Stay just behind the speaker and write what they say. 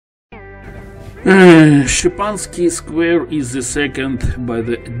Szczepansky Square is the second by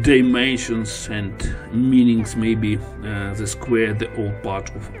the dimensions and meanings, maybe the square, the old part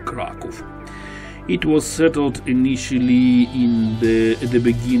of Krakow. It was settled initially in the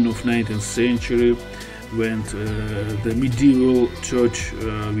beginning of 19th century when the medieval church,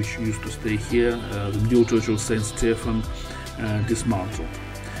 which used to stay here, the medieval church of Saint Stephen, dismantled.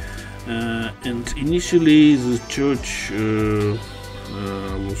 And initially the church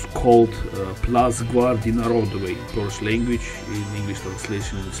was called Plac Gwardii Narodowej in Polish language. In English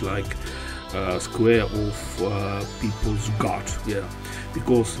translation it's like Square of People's Guard, yeah,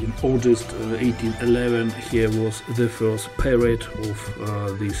 because in August 1811 here was the first parade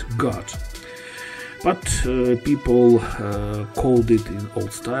of this guard. But people called it in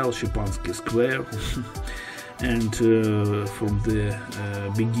old style Szczepansky Square. And from the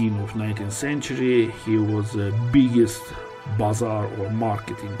beginning of 19th century here was the biggest bazaar or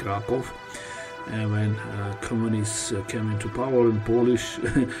market in Krakow, when communists came into power in Polish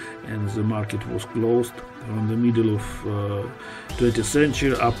and the market was closed. From the middle of 20th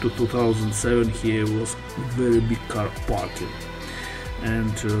century up to 2007 here was very big car parking,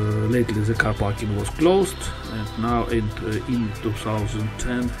 and lately the car parking was closed, and now in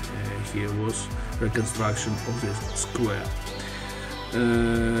 2010 here was reconstruction of this square.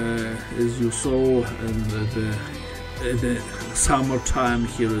 As you saw in the summertime,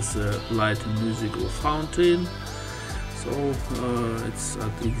 here is a light musical fountain. So it's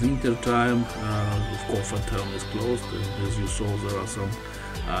at the winter time, of course fountain is closed, and as you saw there are some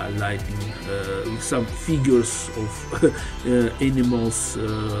lighting with some figures of animals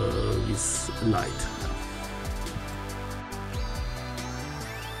with light.